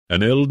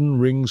An Elden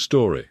Ring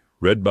story,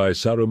 read by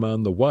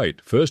Saruman the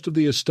White, first of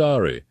the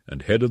Istari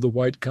and head of the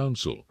White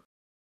Council.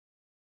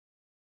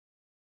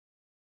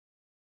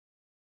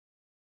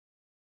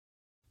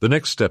 The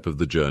next step of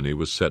the journey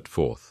was set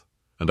forth,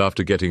 and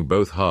after getting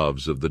both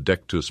halves of the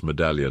Dectus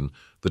medallion,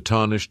 the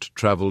Tarnished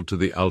travelled to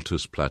the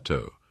Altus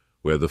Plateau,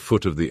 where the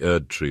foot of the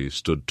Erd tree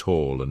stood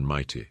tall and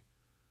mighty.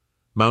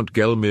 Mount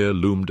Gelmir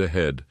loomed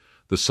ahead,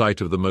 the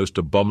site of the most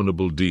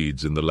abominable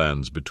deeds in the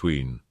lands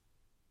between.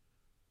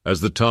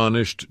 As the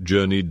Tarnished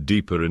journeyed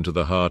deeper into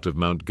the heart of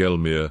Mount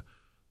Gelmir,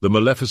 the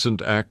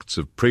maleficent acts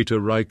of Praetor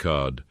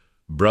Rykard,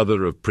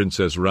 brother of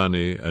Princess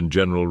Rani and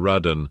General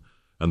Radan,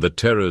 and the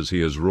terrors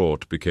he has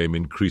wrought became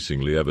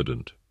increasingly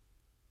evident.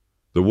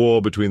 The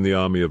war between the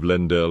army of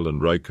Lendel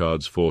and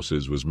Rykard's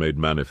forces was made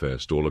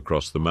manifest all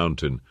across the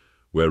mountain,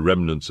 where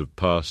remnants of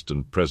past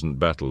and present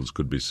battles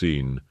could be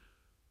seen.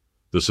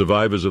 The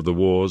survivors of the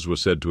wars were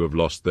said to have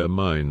lost their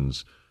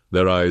minds,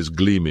 their eyes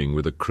gleaming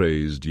with a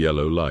crazed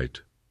yellow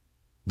light.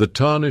 The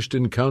Tarnished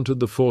encountered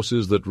the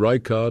forces that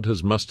Rykard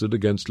has mustered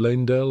against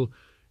Lendel,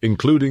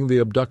 including the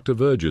abductor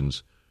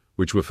virgins,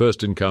 which were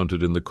first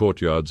encountered in the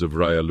courtyards of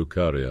Raya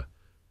Lucaria.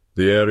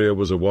 The area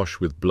was awash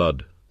with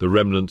blood, the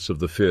remnants of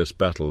the fierce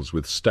battles,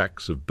 with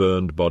stacks of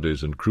burned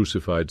bodies and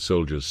crucified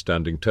soldiers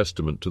standing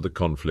testament to the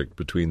conflict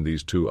between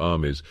these two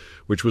armies,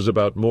 which was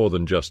about more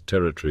than just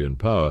territory and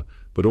power,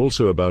 but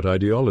also about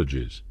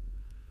ideologies.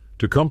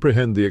 To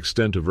comprehend the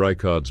extent of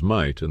Rykard's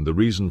might and the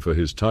reason for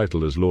his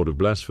title as Lord of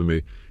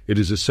Blasphemy, it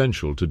is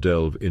essential to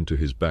delve into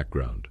his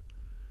background.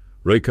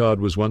 Rykard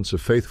was once a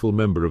faithful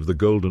member of the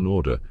Golden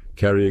Order,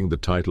 carrying the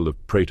title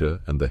of Praetor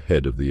and the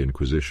head of the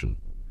Inquisition.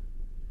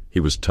 He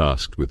was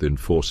tasked with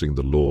enforcing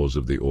the laws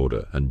of the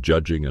Order and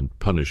judging and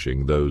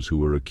punishing those who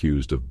were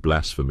accused of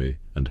blasphemy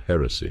and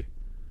heresy.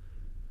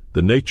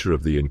 The nature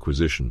of the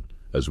Inquisition,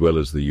 as well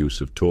as the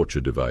use of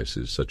torture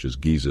devices such as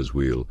Giza's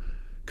Wheel,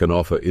 can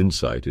offer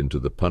insight into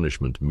the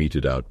punishment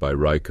meted out by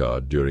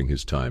Rykard during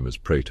his time as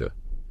Praetor.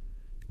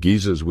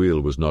 Giza's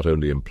Wheel was not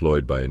only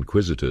employed by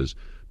inquisitors,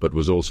 but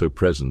was also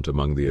present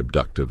among the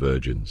abductor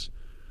virgins,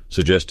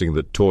 suggesting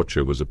that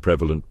torture was a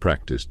prevalent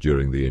practice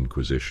during the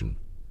Inquisition.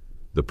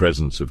 The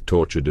presence of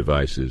torture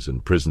devices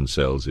and prison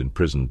cells in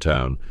Prison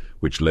Town,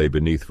 which lay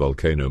beneath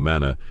Volcano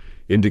Manor,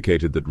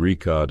 indicated that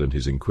Rykard and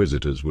his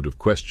inquisitors would have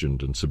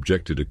questioned and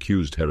subjected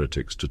accused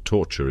heretics to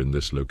torture in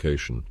this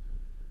location.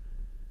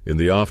 In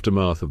the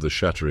aftermath of the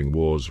Shattering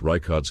Wars,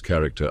 Rykard's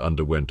character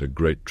underwent a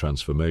great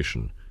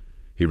transformation.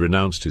 He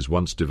renounced his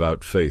once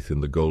devout faith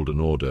in the Golden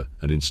Order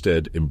and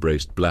instead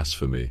embraced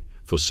blasphemy,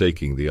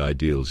 forsaking the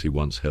ideals he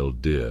once held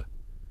dear.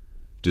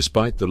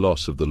 Despite the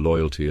loss of the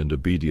loyalty and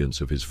obedience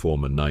of his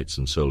former knights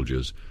and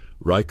soldiers,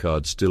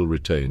 Rykard still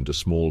retained a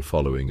small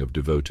following of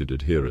devoted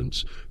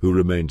adherents who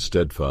remained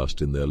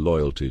steadfast in their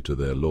loyalty to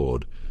their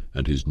lord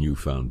and his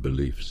newfound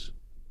beliefs.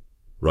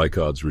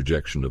 Rykard's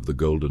rejection of the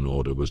Golden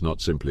Order was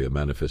not simply a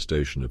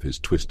manifestation of his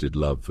twisted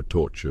love for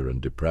torture and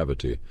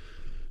depravity,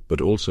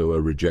 but also a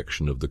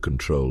rejection of the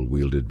control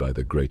wielded by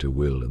the Greater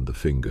Will and the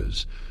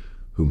Fingers,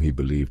 whom he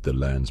believed the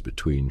lands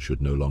between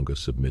should no longer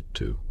submit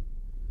to.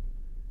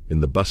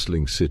 In the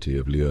bustling city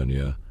of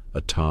Liurnia,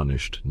 a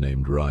Tarnished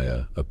named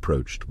Raya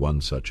approached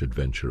one such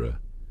adventurer,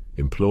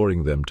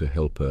 imploring them to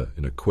help her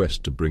in a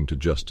quest to bring to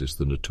justice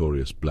the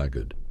notorious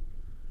blackguard.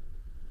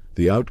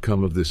 The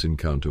outcome of this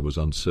encounter was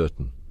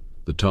uncertain.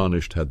 The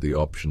Tarnished had the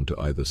option to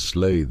either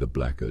slay the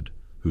blackguard,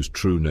 whose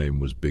true name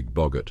was Big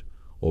Boggart,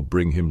 or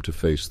bring him to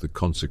face the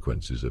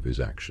consequences of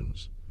his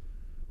actions.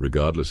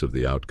 Regardless of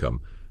the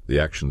outcome, the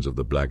actions of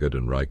the blackguard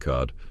and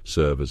Rykard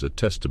serve as a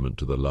testament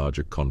to the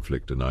larger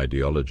conflict and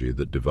ideology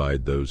that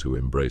divide those who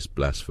embrace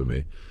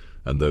blasphemy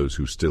and those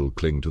who still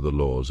cling to the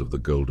laws of the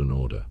Golden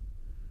Order.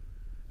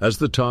 As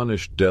the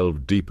Tarnished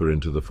delved deeper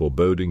into the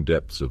foreboding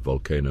depths of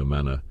Volcano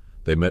Manor,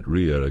 they met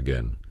Rhea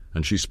again,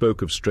 and she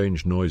spoke of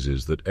strange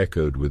noises that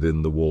echoed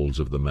within the walls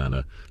of the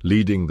manor,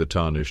 leading the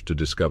Tarnished to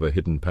discover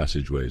hidden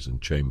passageways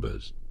and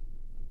chambers.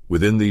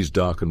 Within these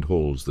darkened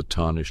halls, the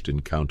Tarnished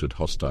encountered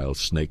hostile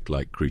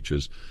snake-like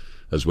creatures,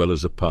 as well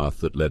as a path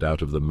that led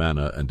out of the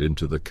manor and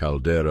into the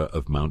caldera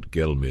of Mount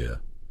Gelmir.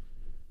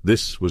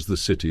 This was the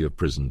city of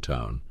Prison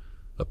Town,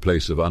 a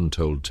place of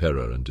untold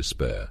terror and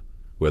despair,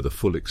 where the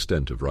full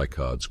extent of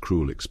Rykard's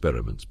cruel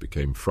experiments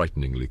became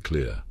frighteningly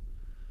clear.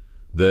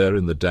 There,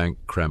 in the dank,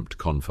 cramped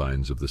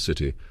confines of the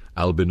city,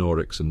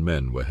 Albinorics and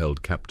men were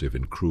held captive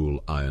in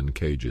cruel iron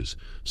cages,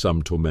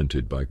 some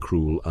tormented by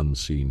cruel,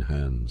 unseen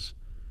hands.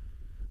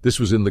 This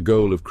was in the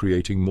goal of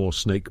creating more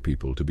snake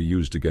people to be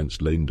used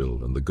against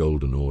Lendel and the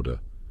Golden Order.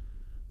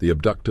 The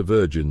abductor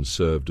virgins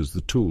served as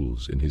the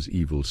tools in his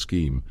evil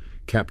scheme,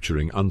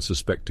 capturing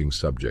unsuspecting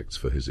subjects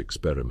for his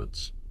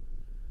experiments.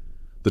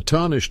 The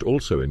Tarnished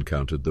also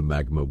encountered the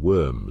magma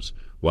worms,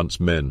 once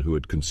men who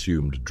had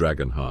consumed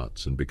dragon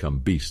hearts and become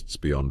beasts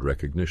beyond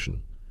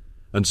recognition.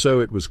 And so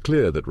it was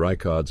clear that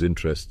Rykard's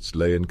interests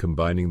lay in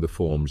combining the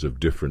forms of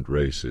different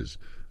races,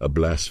 a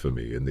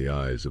blasphemy in the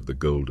eyes of the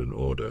Golden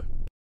Order.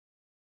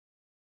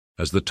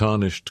 As the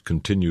Tarnished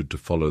continued to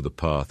follow the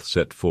path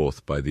set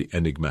forth by the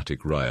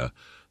enigmatic Raya,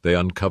 they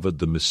uncovered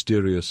the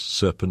mysterious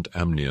serpent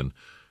Amnion,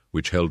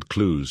 which held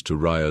clues to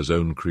Raya's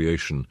own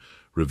creation,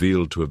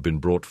 revealed to have been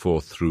brought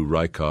forth through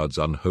Rykard's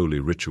unholy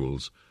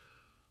rituals.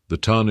 The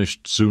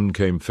Tarnished soon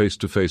came face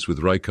to face with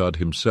Rykard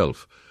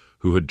himself,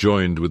 who had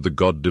joined with the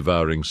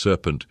god-devouring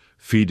serpent,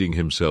 feeding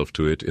himself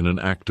to it in an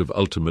act of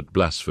ultimate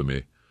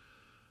blasphemy.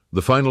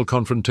 The final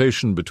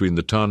confrontation between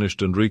the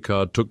Tarnished and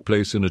Rykard took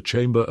place in a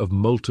chamber of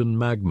molten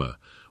magma,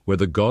 where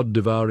the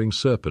god-devouring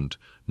serpent,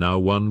 now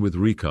one with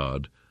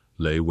Rykard,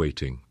 lay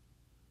waiting.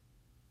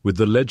 With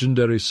the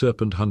legendary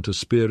serpent hunter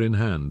spear in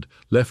hand,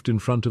 left in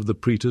front of the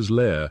Praetor's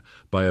lair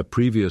by a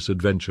previous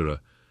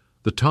adventurer,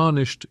 the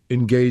Tarnished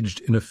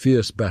engaged in a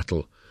fierce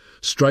battle,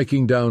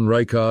 striking down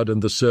Rykard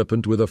and the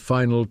serpent with a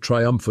final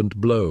triumphant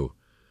blow.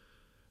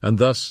 And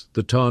thus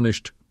the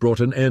Tarnished brought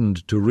an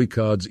end to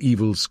Rykard's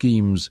evil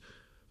schemes,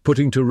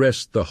 putting to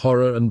rest the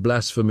horror and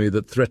blasphemy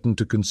that threatened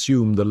to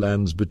consume the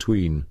lands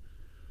between,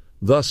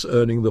 thus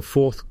earning the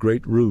fourth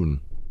great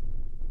rune.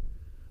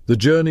 The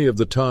journey of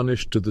the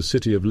Tarnished to the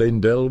city of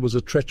Leyndell was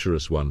a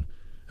treacherous one,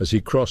 as he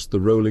crossed the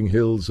rolling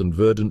hills and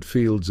verdant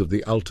fields of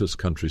the Altus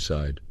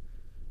countryside.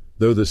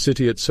 Though the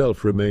city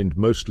itself remained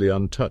mostly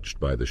untouched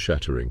by the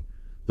shattering,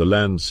 the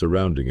lands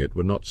surrounding it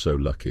were not so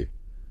lucky.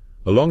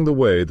 Along the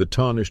way, the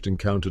Tarnished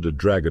encountered a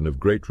dragon of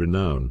great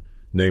renown,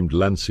 named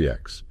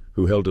Lanciax,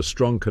 who held a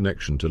strong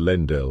connection to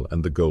Leyndell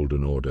and the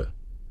Golden Order.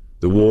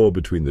 The war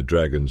between the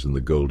dragons and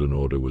the Golden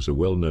Order was a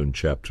well-known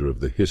chapter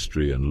of the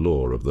history and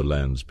lore of the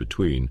lands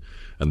between,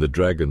 and the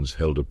dragons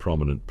held a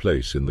prominent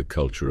place in the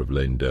culture of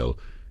Leyndell,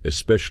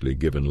 especially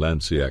given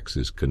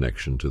Lanciax's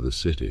connection to the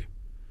city.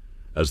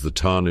 As the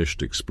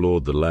Tarnished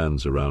explored the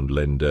lands around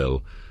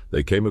Leyndell,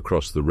 they came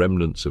across the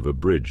remnants of a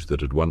bridge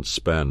that had once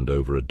spanned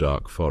over a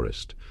dark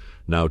forest,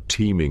 now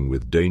teeming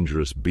with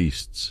dangerous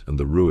beasts and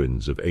the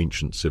ruins of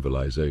ancient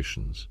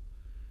civilizations.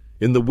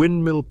 In the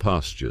windmill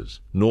pastures,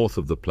 north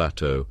of the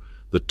plateau,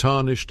 the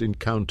Tarnished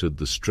encountered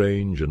the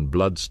strange and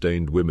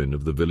blood-stained women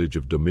of the village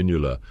of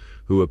Dominula,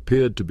 who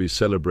appeared to be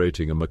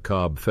celebrating a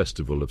macabre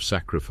festival of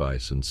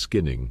sacrifice and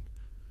skinning.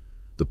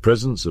 The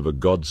presence of a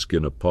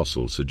godskin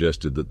apostle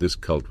suggested that this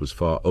cult was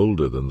far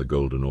older than the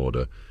Golden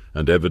Order,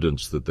 and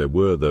evidence that there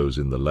were those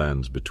in the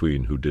lands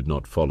between who did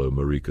not follow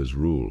Marika's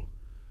rule.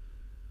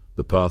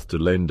 The path to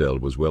Leyndell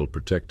was well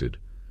protected,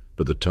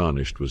 but the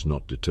Tarnished was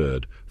not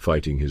deterred,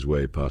 fighting his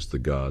way past the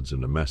guards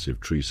and a massive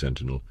tree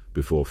sentinel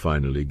before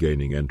finally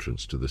gaining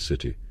entrance to the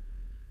city.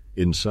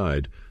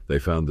 Inside, they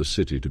found the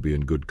city to be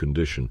in good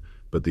condition,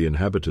 but the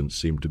inhabitants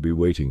seemed to be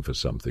waiting for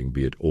something,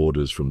 be it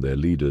orders from their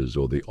leaders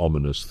or the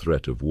ominous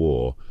threat of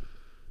war.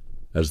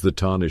 As the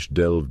Tarnished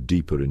delved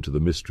deeper into the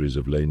mysteries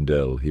of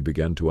Leyndell, he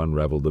began to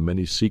unravel the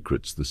many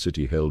secrets the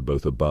city held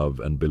both above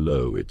and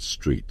below its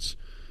streets.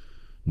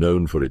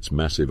 Known for its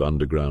massive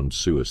underground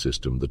sewer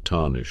system, the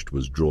Tarnished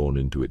was drawn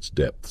into its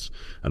depths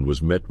and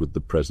was met with the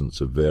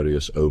presence of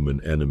various omen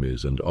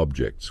enemies and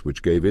objects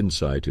which gave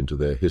insight into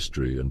their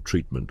history and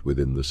treatment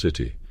within the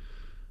city.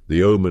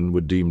 The omen were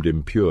deemed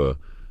impure,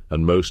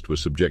 and most were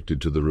subjected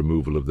to the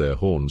removal of their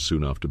horns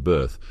soon after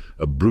birth,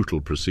 a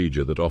brutal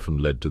procedure that often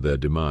led to their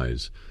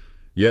demise.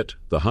 Yet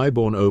the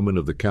high-born omen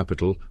of the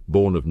capital,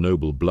 born of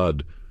noble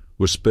blood,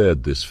 were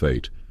spared this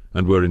fate,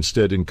 and were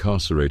instead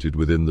incarcerated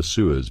within the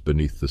sewers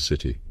beneath the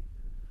city.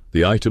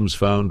 The items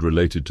found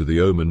related to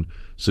the omen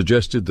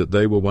suggested that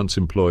they were once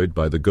employed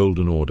by the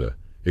Golden Order,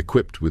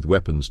 equipped with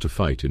weapons to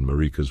fight in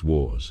Marika's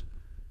wars.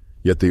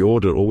 Yet the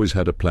Order always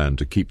had a plan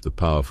to keep the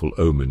powerful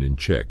omen in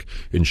check,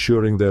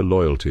 ensuring their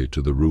loyalty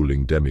to the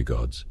ruling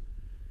demigods.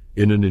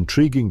 In an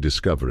intriguing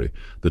discovery,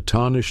 the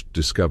Tarnished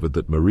discovered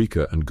that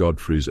Marika and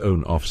Godfrey's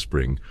own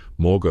offspring,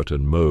 Morgoth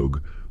and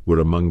Mohg, were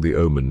among the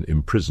omen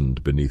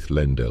imprisoned beneath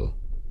Leyndell.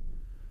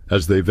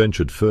 As they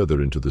ventured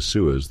further into the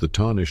sewers, the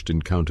Tarnished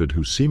encountered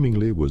who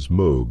seemingly was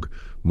Mohg,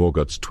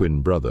 Morgoth's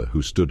twin brother,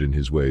 who stood in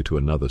his way to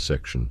another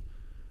section.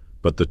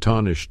 But the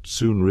Tarnished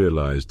soon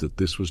realized that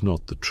this was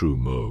not the true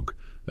Mohg,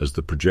 as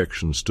the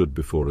projection stood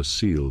before a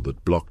seal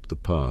that blocked the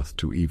path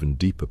to even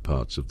deeper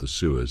parts of the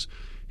sewers,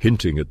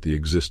 hinting at the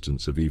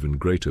existence of even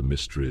greater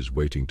mysteries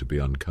waiting to be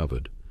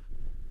uncovered.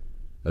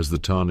 As the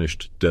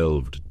Tarnished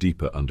delved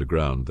deeper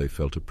underground, they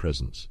felt a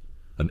presence.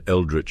 An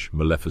eldritch,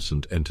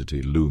 maleficent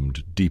entity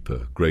loomed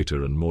deeper,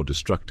 greater, and more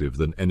destructive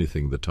than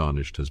anything the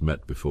Tarnished has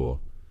met before.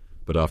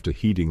 But after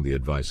heeding the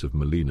advice of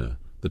Melina,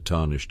 the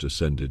Tarnished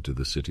ascended to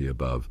the city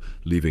above,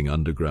 leaving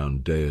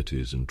underground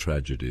deities and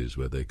tragedies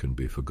where they can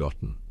be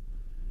forgotten.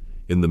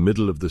 In the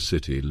middle of the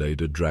city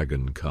laid a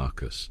dragon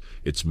carcass,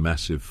 its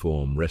massive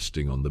form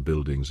resting on the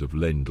buildings of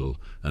Leyndell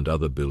and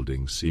other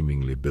buildings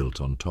seemingly built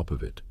on top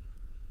of it.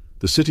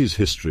 The city's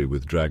history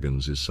with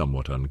dragons is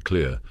somewhat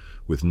unclear,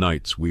 with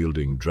knights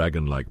wielding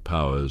dragon-like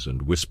powers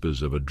and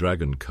whispers of a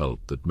dragon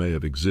cult that may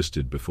have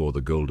existed before the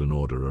Golden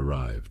Order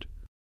arrived.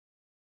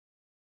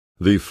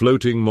 The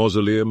floating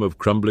mausoleum of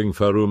crumbling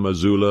Farum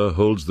Azula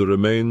holds the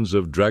remains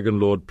of Dragon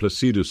Lord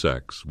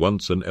Placidusax,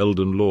 once an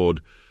Elden lord,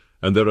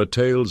 and there are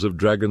tales of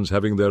dragons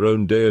having their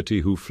own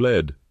deity who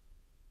fled,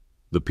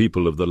 the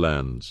people of the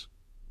lands.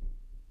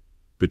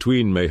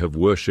 Between may have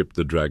worshipped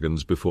the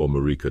dragons before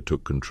Marika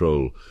took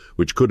control,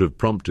 which could have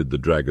prompted the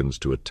dragons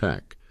to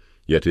attack.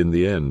 Yet in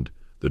the end,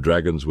 the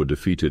dragons were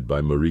defeated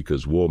by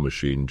Marika's war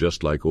machine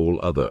just like all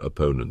other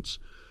opponents.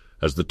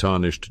 As the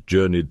Tarnished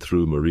journeyed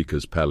through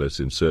Marika's palace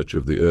in search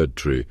of the Erd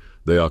Tree,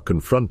 they are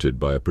confronted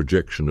by a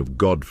projection of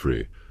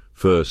Godfrey,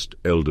 first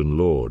Elden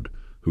Lord,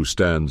 who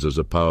stands as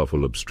a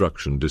powerful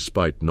obstruction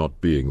despite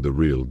not being the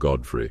real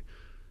Godfrey.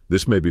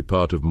 This may be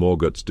part of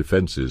Morgoth's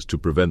defenses to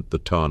prevent the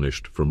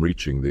Tarnished from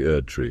reaching the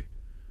Erd Tree.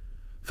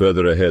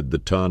 Further ahead, the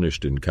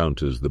Tarnished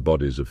encounters the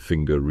bodies of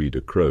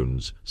finger-reader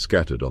crones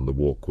scattered on the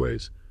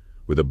walkways,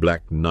 with a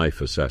black knife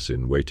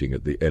assassin waiting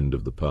at the end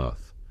of the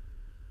path.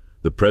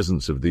 The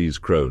presence of these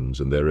crones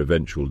and their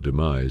eventual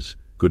demise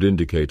could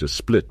indicate a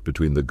split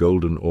between the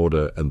Golden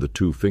Order and the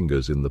Two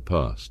Fingers in the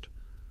past,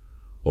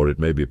 or it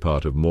may be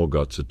part of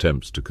Morgoth's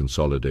attempts to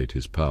consolidate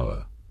his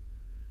power.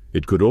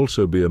 It could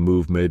also be a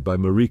move made by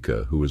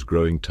Marika, who was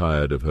growing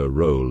tired of her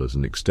role as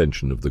an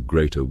extension of the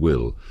Greater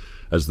Will,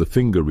 as the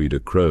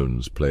finger-reader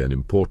crones play an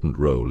important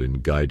role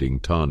in guiding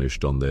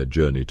Tarnished on their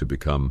journey to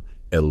become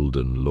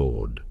Elden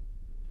Lord.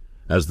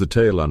 As the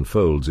tale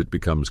unfolds, it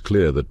becomes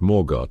clear that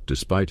Morgoth,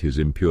 despite his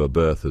impure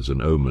birth as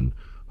an omen,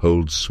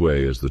 holds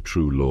sway as the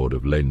true Lord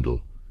of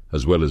Leyndell,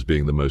 as well as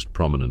being the most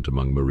prominent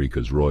among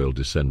Marika's royal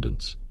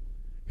descendants.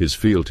 His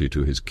fealty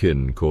to his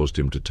kin caused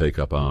him to take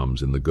up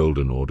arms in the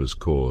Golden Order's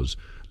cause,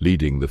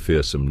 leading the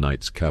fearsome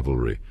Knights'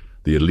 Cavalry,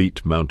 the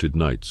elite mounted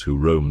knights who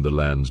roam the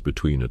lands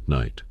between at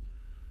night.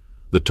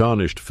 The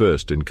Tarnished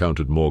first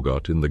encountered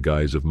Morgoth in the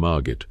guise of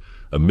Margit,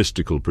 a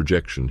mystical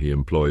projection he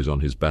employs on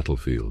his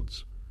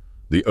battlefields.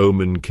 The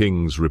Omen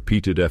King's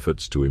repeated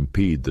efforts to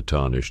impede the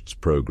Tarnished's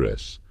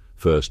progress,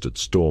 first at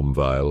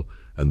Stormvile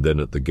and then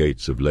at the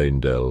gates of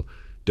Leyndell,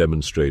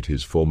 demonstrate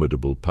his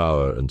formidable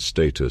power and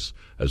status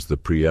as the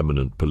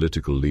preeminent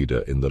political leader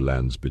in the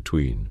lands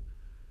between.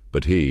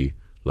 But he,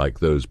 like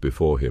those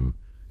before him,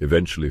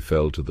 eventually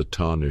fell to the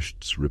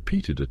Tarnished's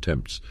repeated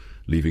attempts,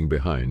 leaving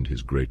behind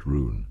his great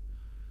rune.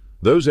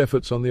 Those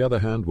efforts, on the other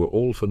hand, were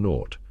all for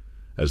naught,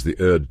 as the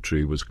Erd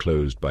Tree was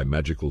closed by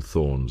magical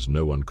thorns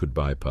no one could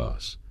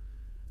bypass.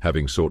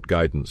 Having sought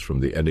guidance from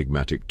the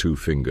enigmatic Two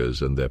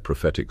Fingers and their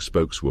prophetic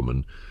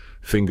spokeswoman,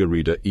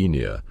 finger-reader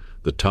Enia,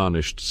 the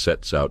Tarnished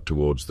sets out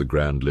towards the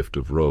Grand Lift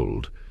of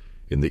Rold,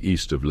 in the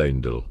east of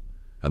Leyndell,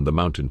 and the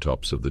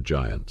mountaintops of the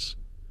Giants.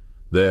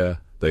 There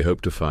they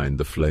hope to find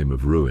the Flame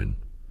of Ruin,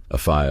 a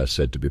fire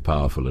said to be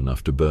powerful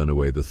enough to burn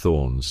away the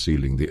thorns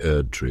sealing the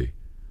Erd Tree,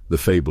 the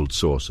fabled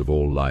source of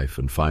all life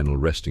and final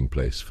resting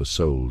place for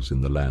souls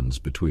in the lands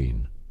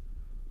between.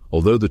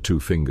 Although the Two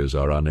Fingers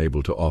are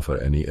unable to offer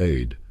any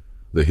aid,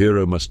 the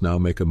hero must now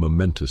make a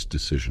momentous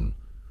decision,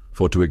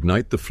 for to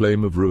ignite the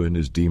Flame of Ruin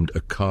is deemed a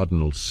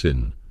cardinal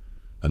sin,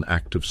 an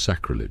act of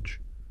sacrilege.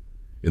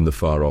 In the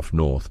far-off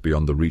north,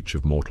 beyond the reach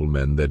of mortal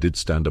men, there did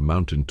stand a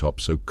mountain-top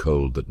so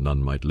cold that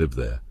none might live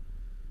there.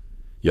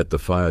 Yet the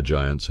fire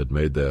giants had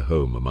made their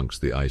home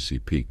amongst the icy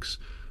peaks,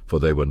 for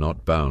they were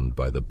not bound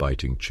by the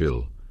biting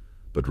chill,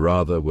 but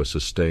rather were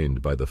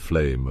sustained by the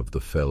flame of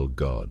the fell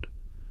god.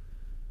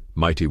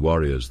 Mighty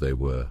warriors they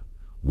were,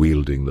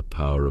 wielding the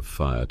power of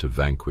fire to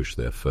vanquish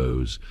their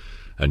foes,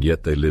 and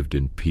yet they lived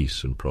in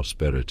peace and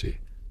prosperity,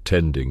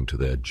 tending to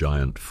their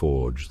giant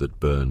forge that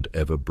burned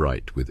ever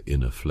bright with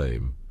inner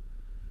flame.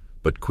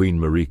 But Queen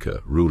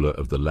Marika, ruler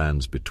of the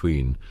lands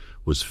between,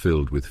 was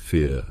filled with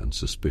fear and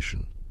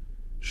suspicion.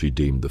 She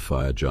deemed the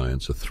fire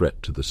giants a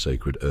threat to the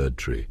sacred Erd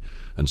Tree,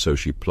 and so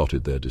she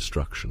plotted their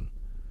destruction.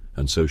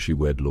 And so she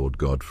wed Lord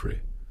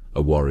Godfrey,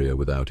 a warrior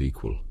without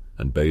equal,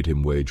 and bade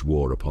him wage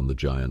war upon the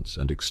giants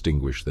and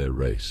extinguish their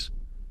race.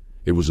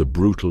 It was a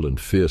brutal and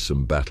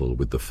fearsome battle,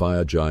 with the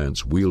fire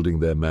giants wielding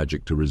their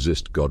magic to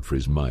resist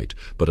Godfrey's might,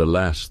 but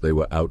alas, they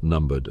were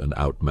outnumbered and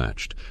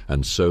outmatched,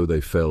 and so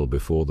they fell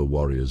before the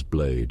warrior's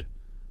blade.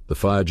 The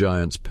fire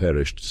giants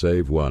perished,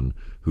 save one,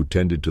 who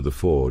tended to the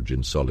forge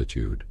in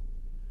solitude.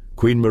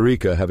 Queen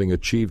Marika, having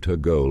achieved her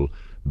goal,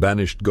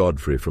 banished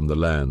Godfrey from the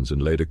lands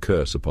and laid a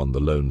curse upon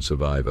the lone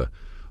survivor.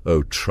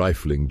 "O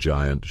trifling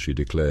giant," she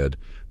declared,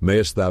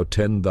 "mayest thou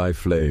tend thy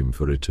flame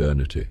for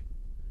eternity."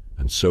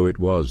 And so it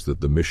was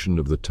that the mission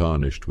of the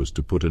Tarnished was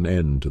to put an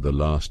end to the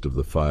last of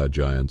the fire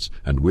giants,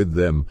 and with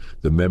them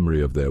the memory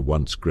of their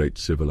once great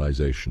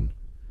civilization.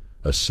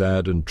 A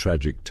sad and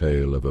tragic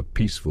tale of a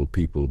peaceful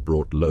people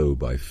brought low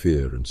by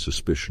fear and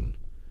suspicion.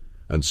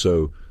 And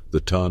so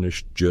the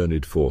Tarnished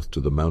journeyed forth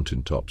to the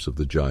mountain-tops of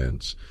the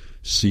giants,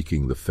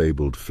 seeking the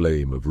fabled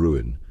Flame of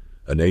Ruin,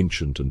 an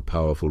ancient and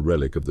powerful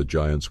relic of the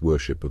giants'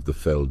 worship of the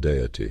fell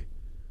deity.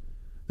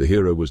 The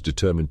hero was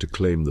determined to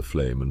claim the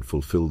flame and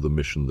fulfill the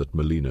mission that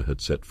Melina had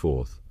set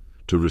forth,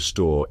 to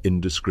restore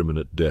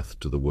indiscriminate death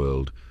to the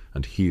world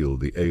and heal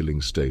the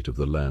ailing state of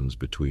the lands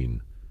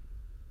between.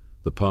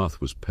 The path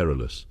was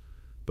perilous,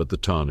 but the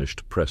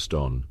Tarnished pressed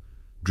on,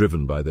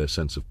 driven by their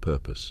sense of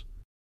purpose.